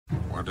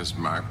What is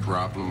my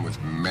problem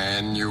with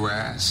man, you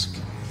ask?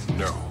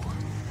 No.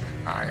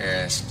 I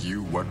asked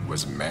you what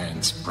was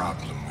man's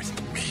problem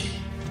with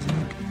me.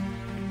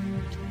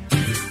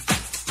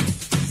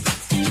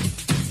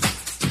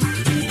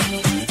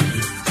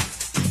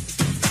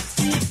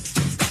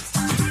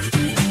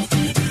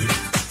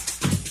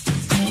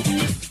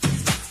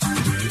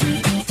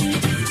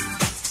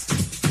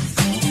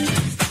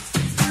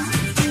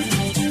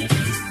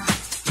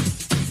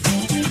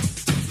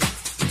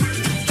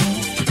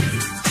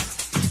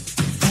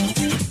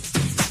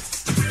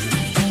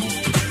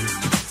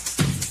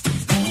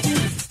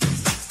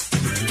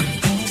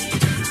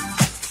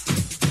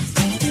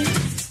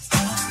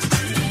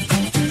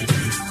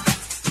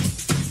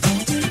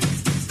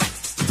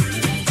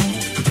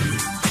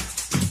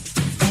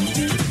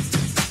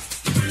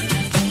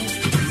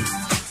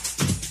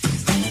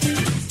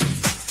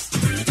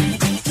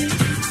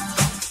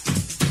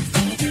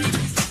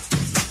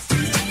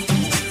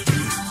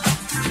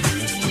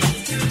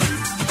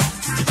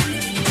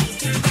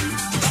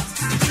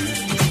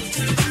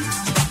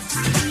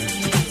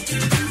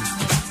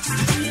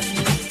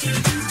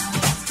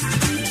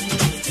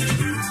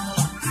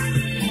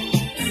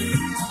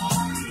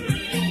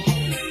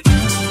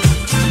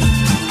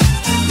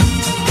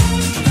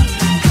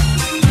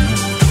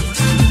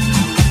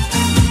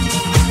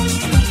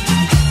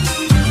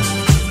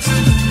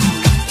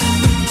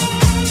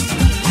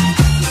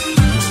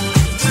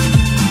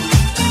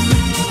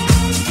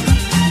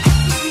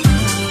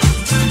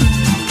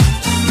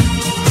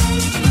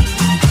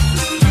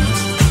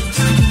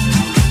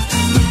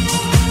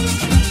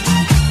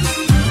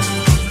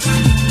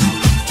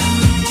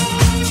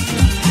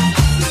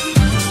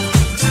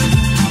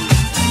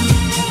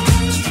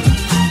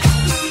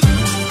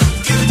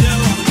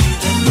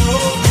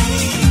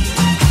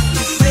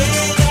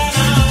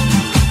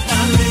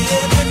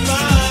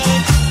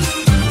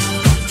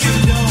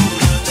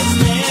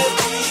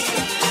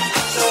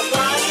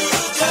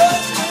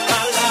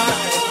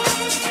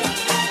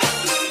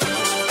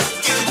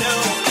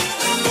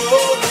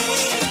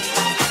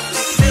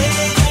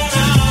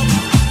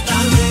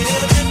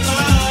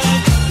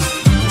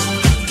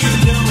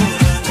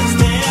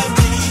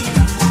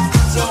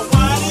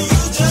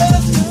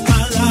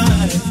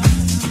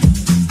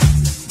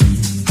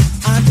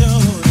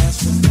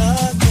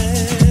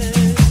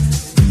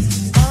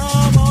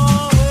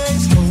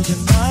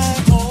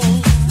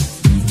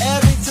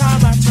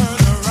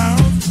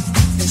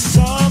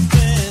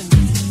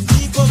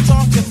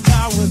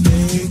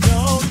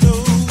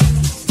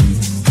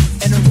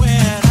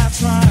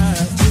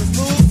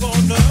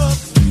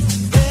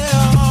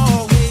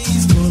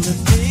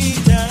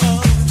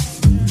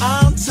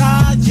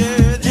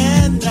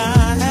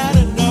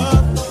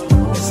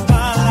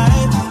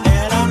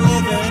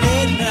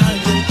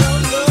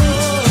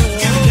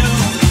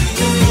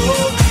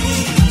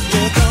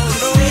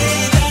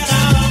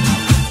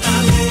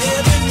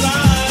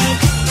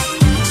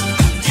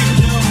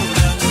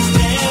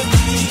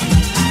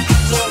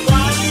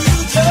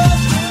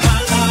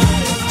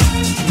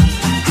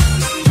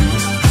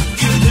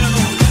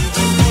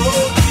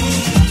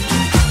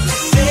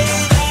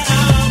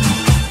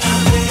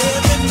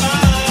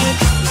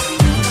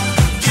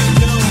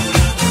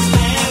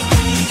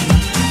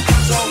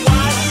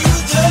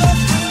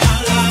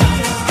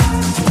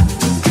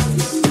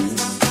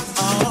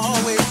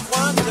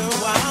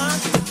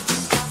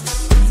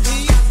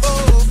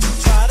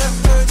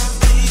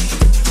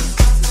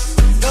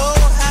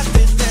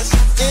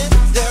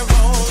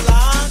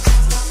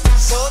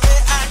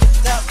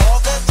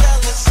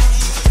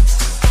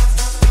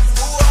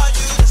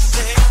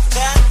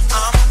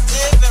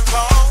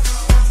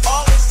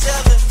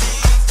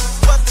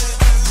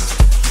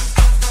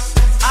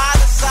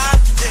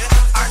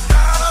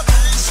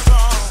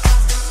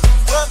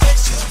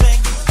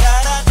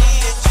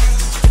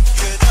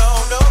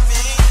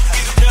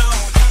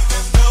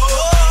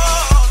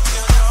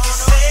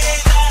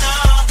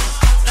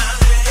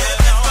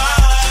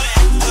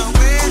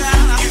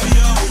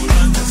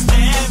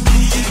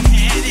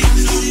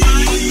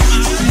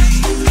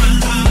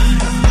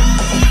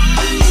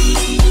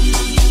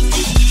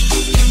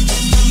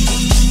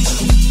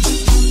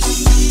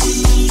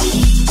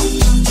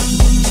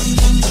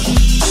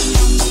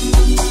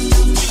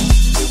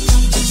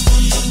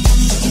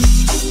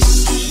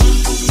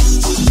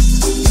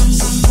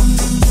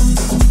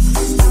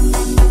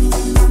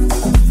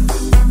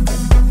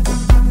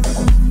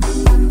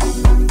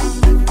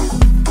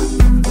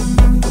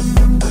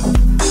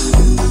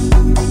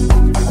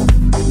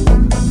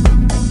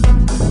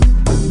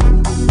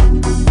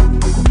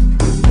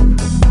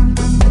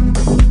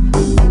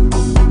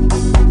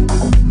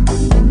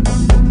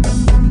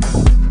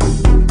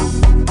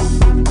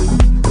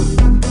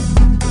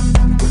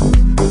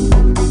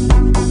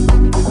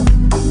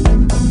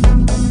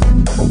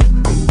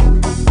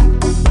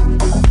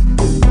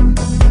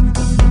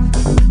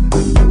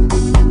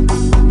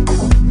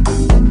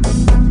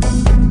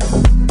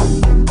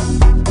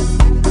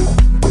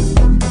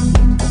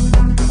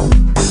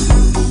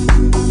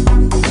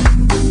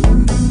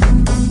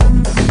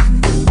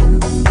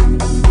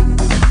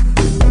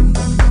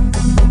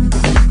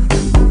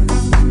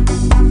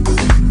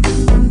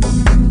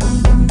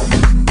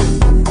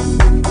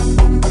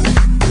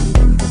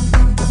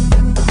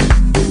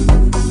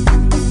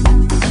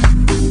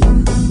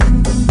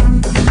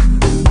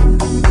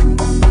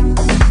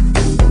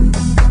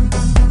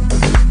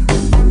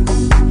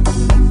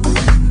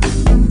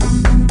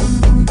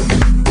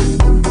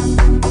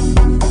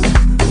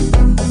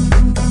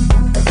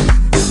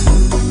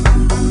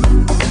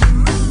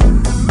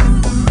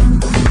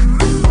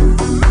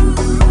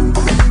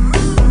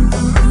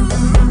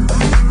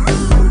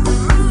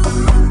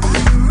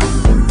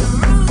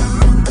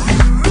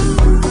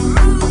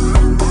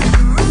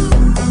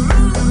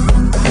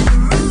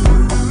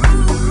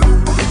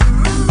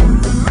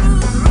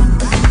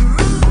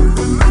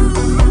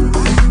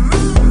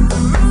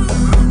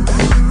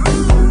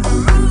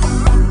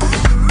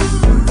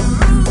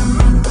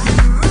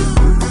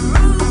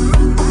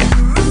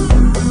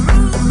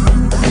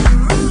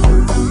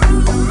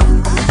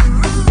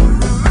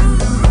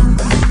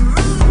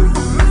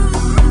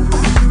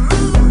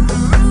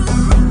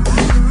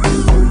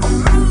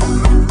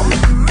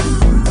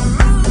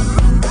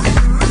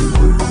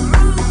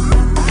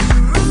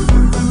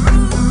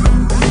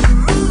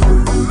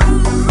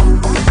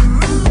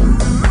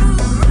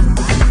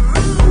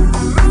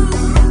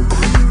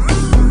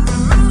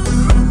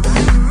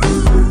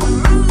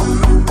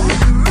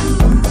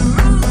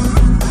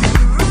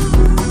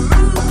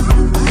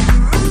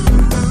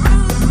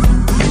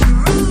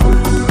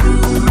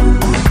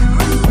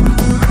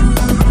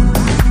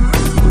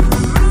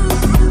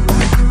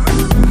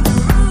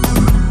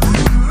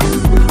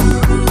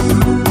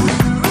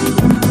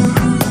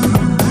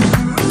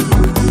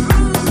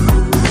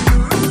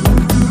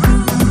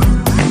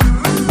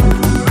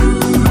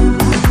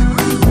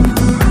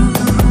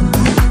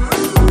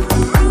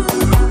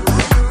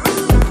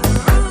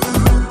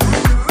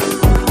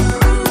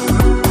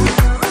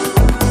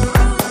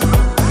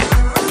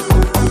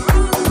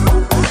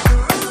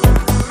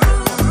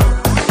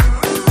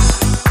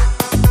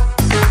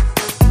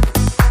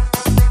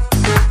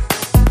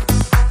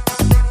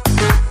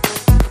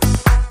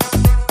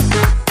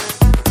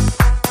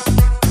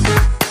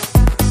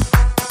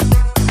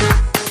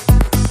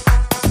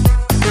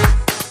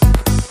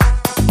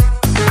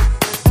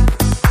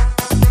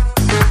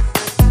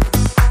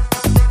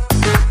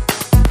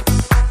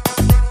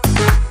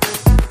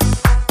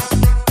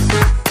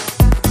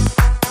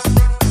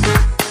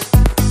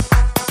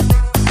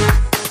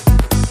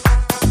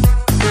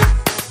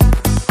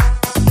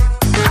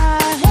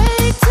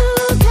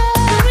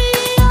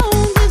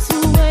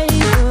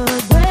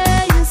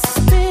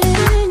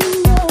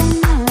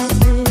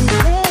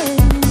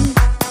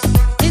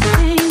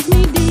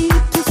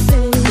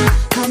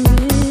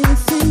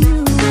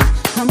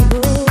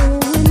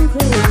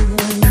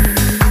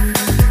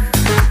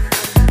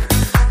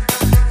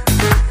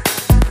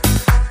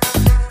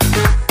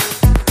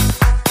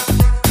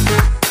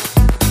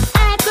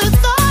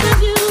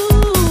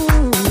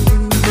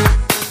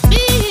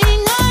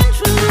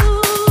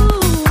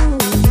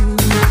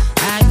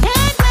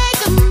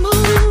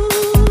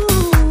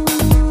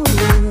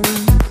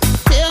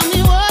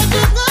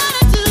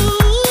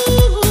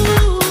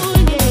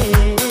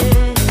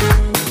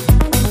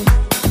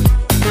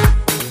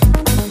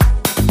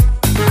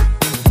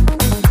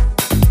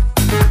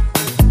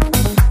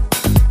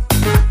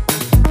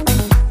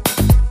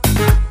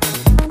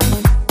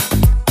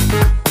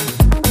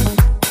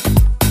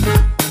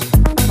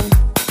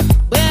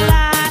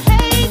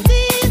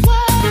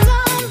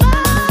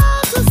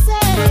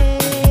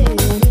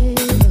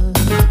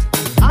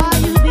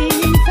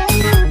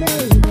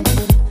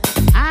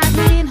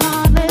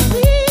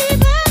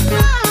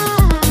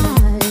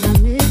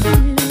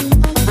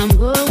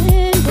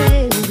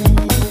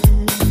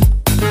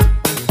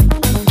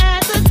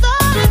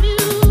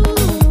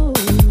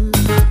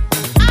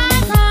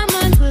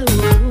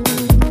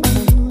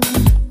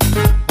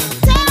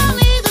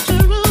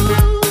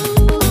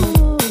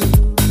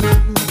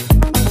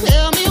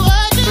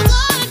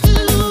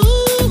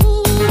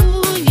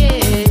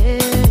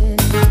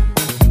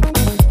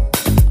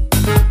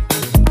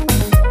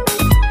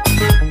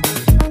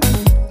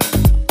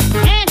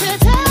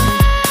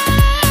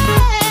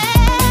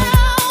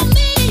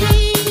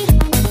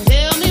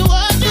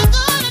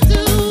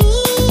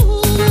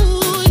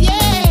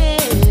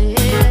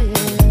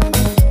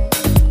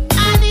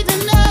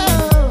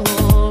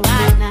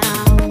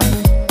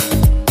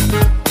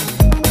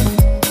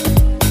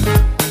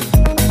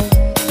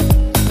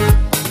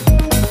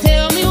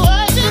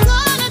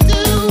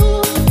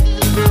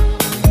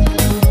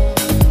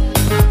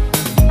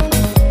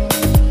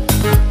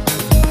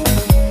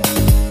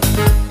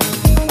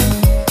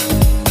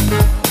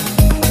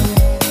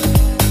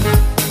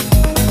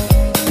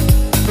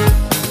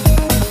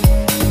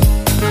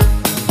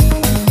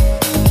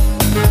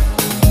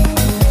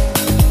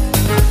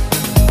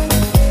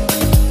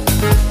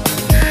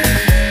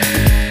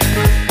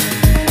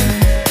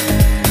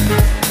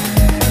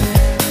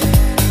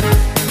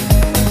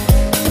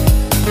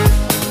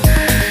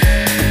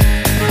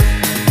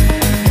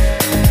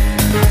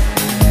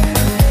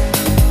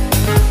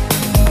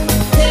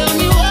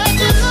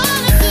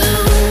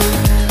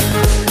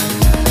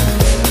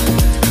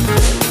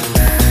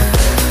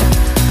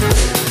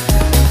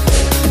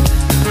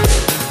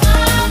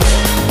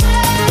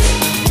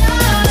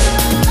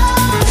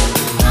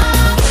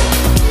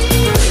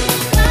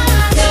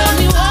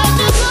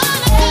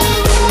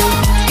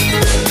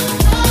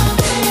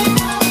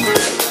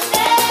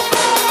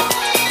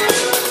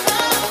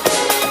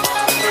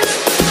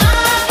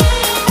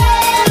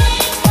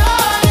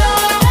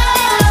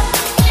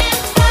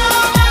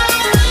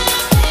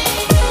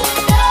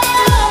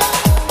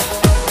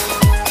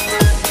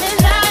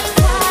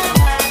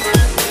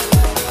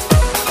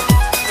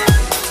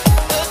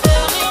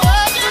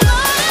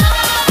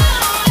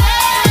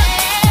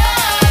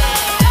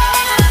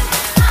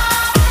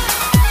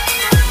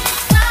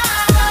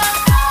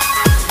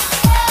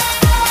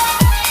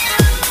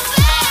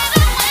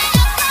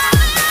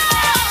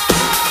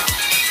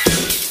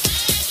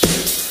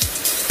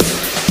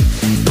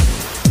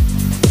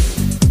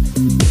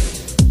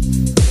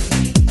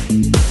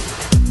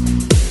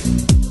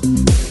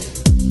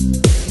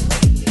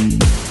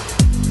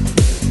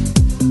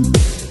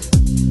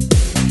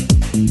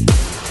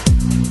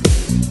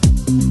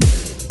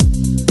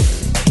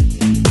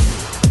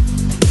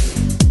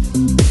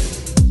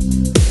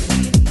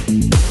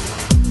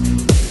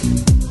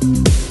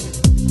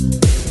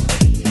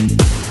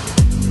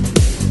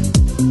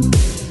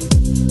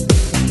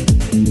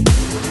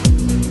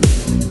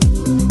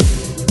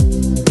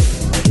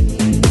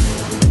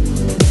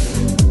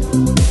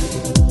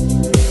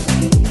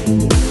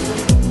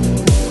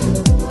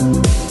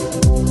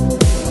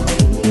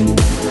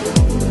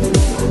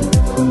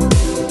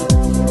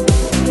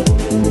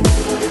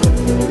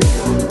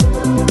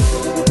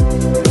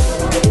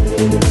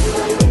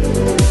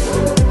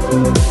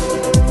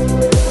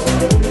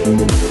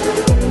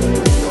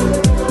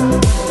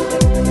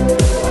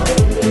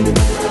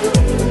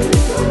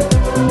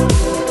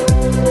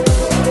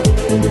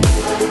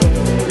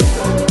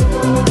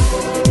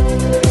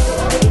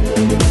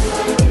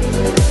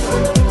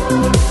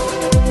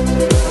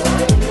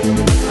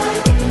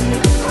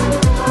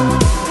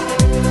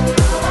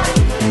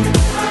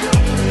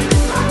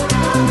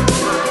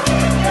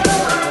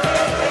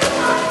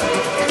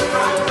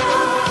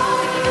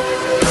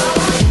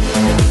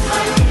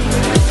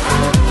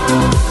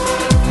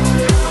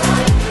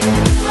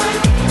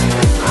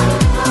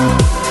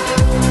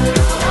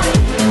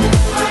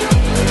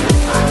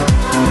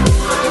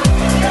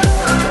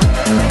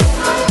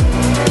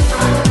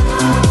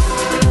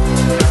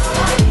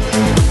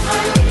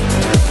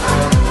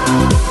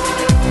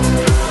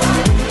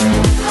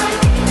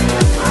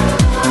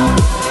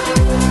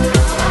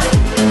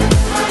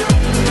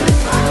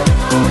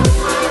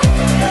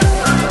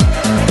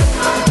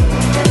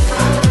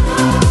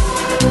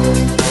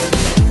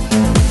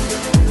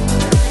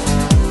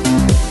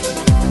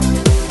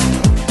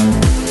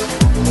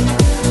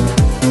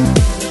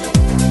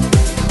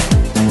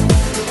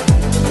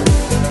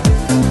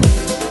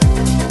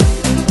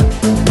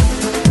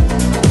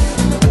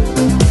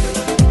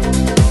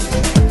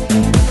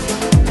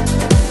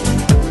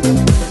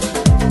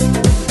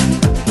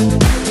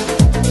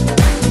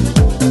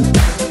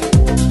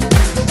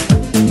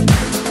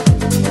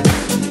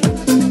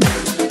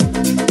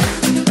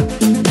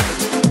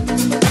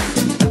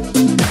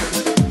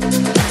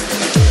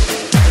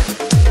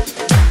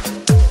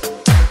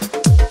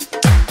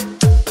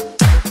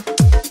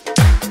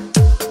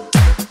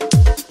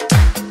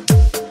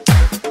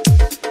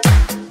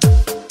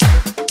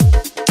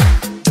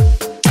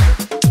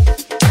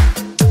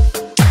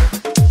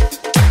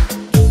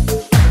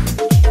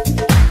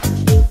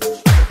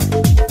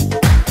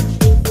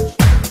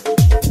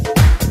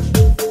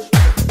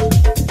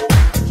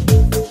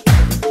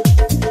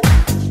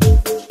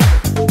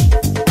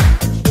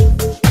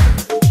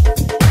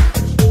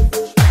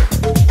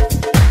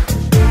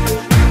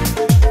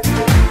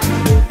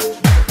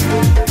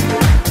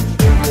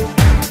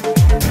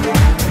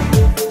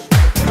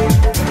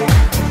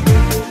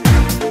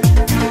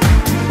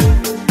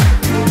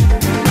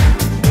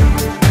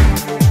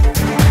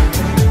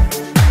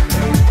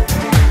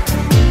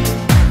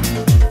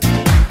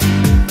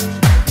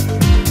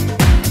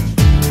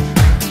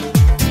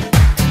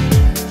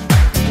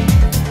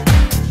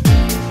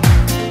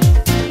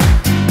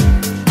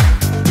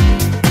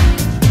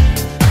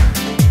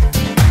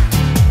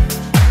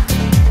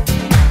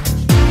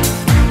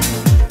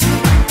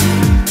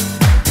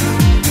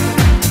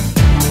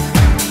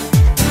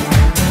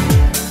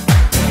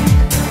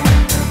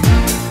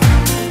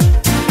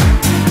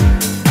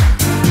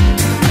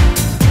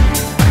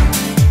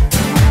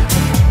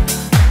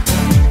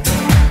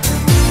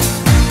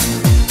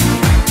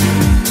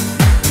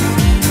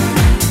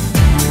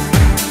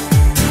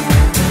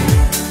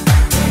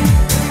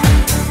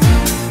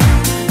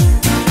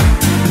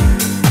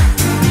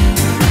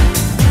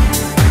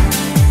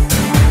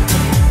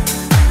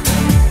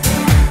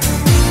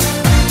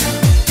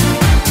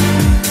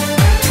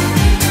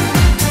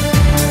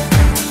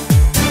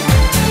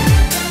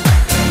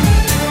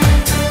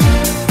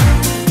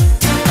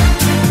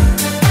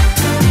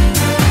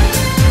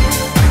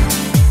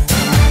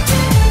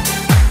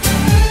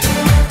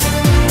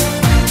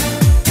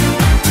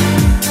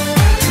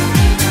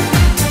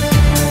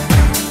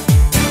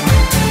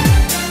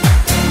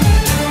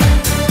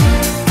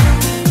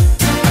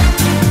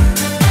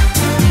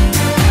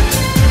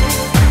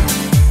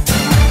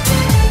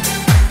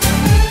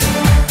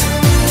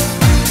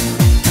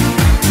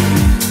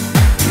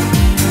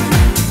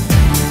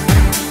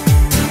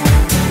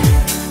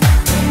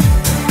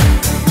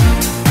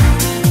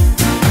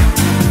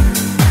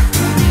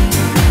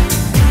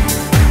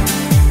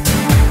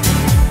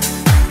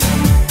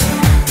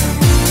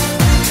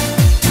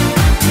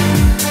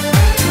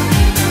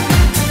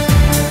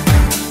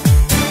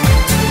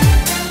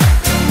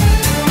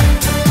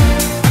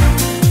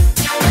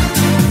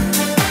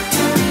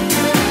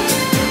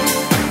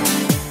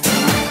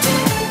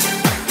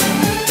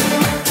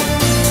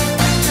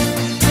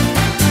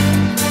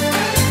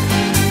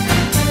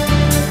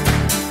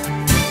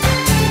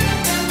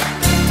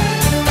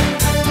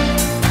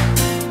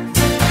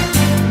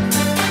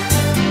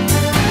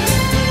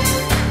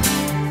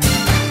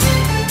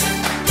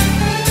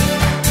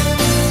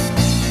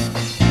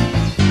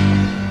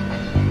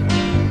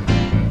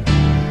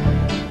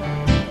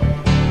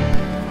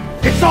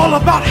 It's all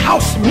about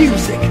house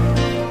music.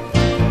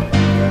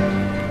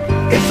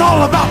 It's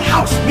all about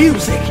house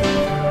music.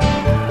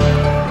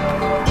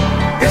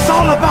 It's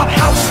all about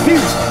house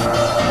music.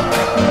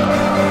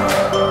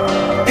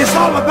 It's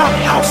all about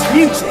house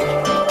music.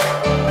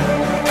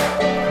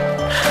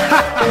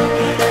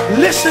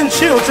 Listen,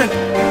 children,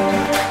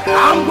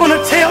 I'm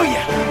gonna tell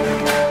you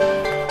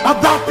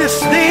about this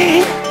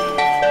thing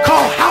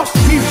called house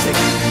music.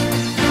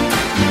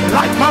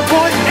 Like my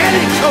boy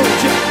Eddie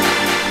told you,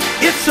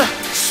 it's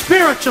a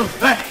spiritual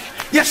thing.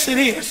 Yes, it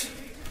is.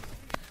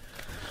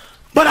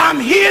 But I'm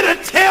here to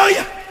tell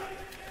you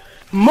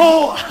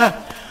more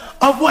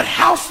of what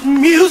house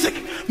music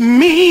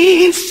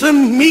means to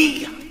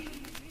me.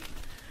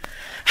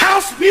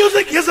 House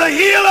music is a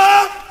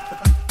healer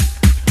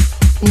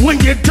when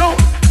you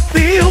don't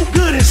feel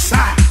good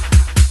inside.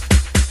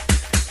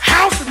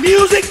 House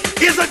music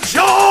is a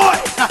joy.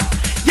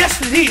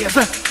 Yes, it is.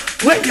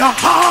 When your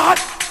heart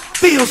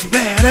feels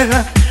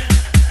bad.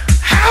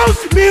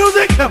 House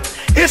music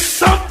is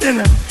something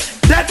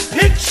that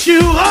picks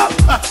you up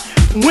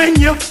when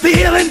you're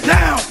feeling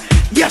down.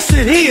 Yes,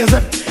 it is.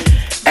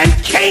 And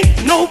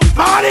can't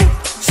nobody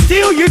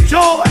steal your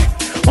joy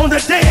on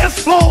the dance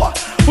floor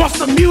once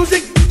the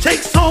music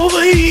takes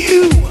over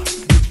you.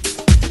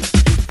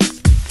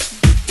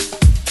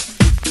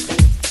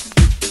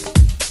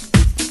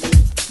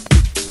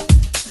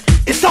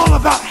 It's all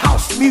about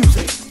house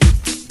music.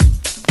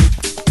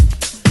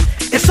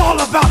 It's all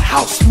about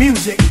house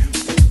music.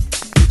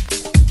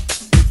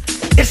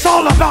 It's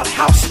all about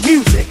house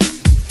music.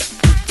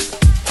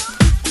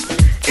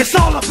 It's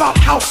all about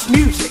house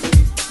music.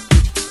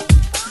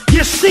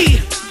 You see,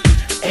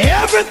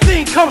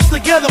 everything comes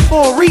together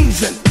for a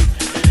reason.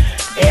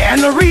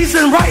 And the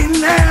reason right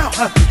now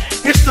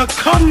is to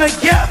come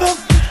together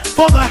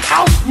for the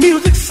house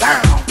music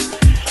sound.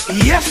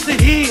 Yes,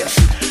 it is.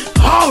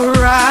 All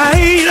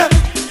right.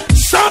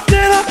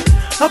 Something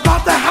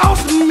about the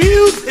house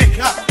music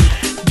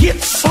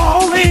gets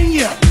all in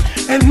you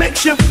and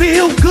makes you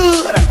feel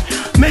good,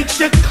 makes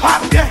you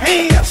clap your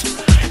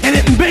hands, and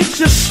it makes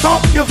you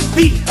stomp your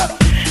feet.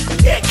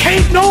 It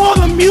can't no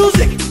other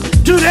music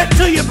do that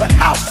to you but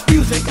house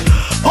music.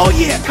 Oh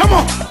yeah, come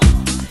on.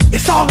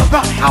 It's all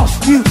about house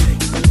music.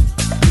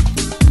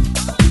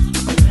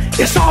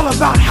 It's all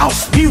about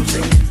house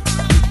music.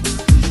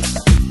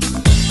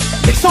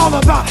 It's all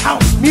about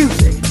house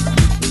music.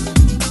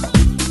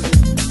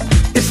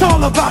 It's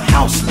all about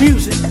house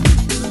music.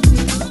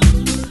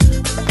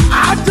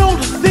 I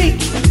don't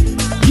think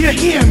you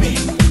hear me.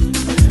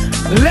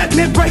 Let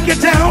me break it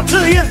down to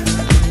you.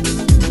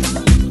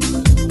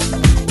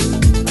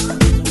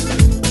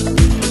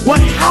 What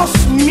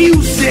house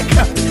music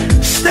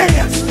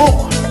stands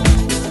for.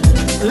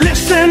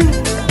 Listen,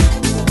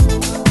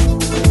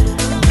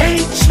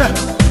 H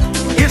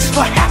is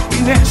for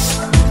happiness,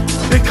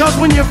 because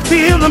when you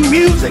feel the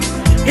music,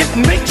 it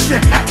makes you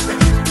happy.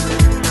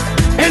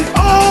 And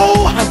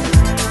O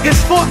is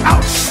for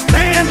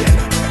outstanding,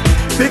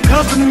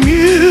 because the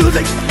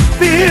music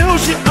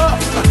fills you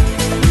up.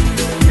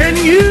 And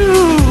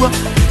U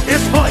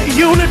is for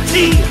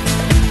unity,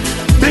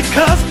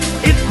 because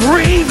it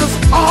brings us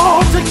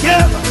all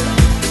together.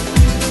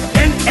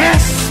 And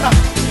S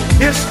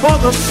is for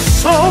the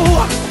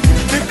soul,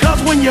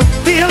 because when you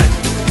feel it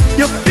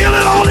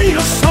all in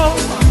your soul.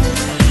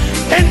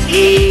 And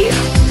E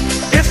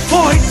is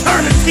for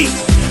eternity.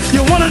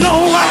 You wanna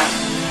know why?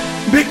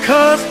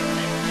 Because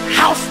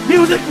house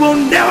music will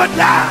never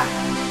die.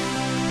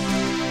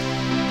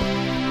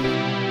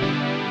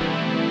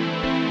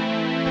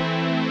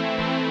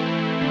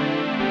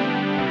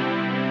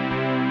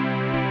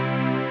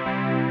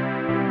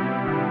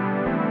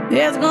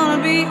 It's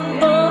gonna be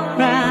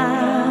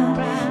alright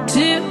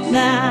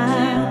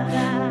tonight,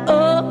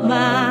 oh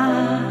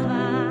my.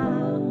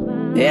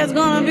 It's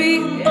gonna be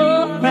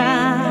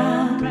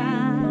alright,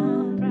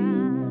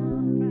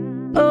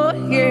 oh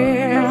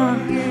yeah.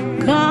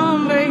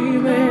 Come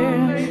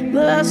baby,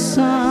 the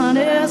sun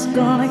is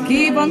gonna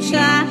keep on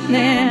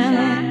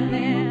shining.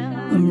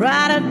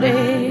 Brighter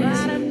days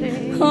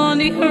on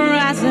the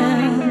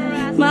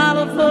horizon. My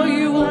love for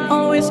you will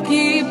always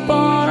keep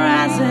on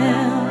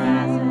rising.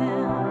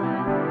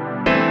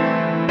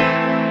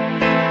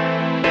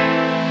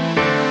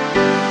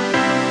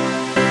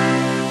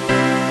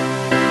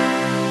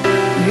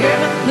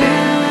 Everything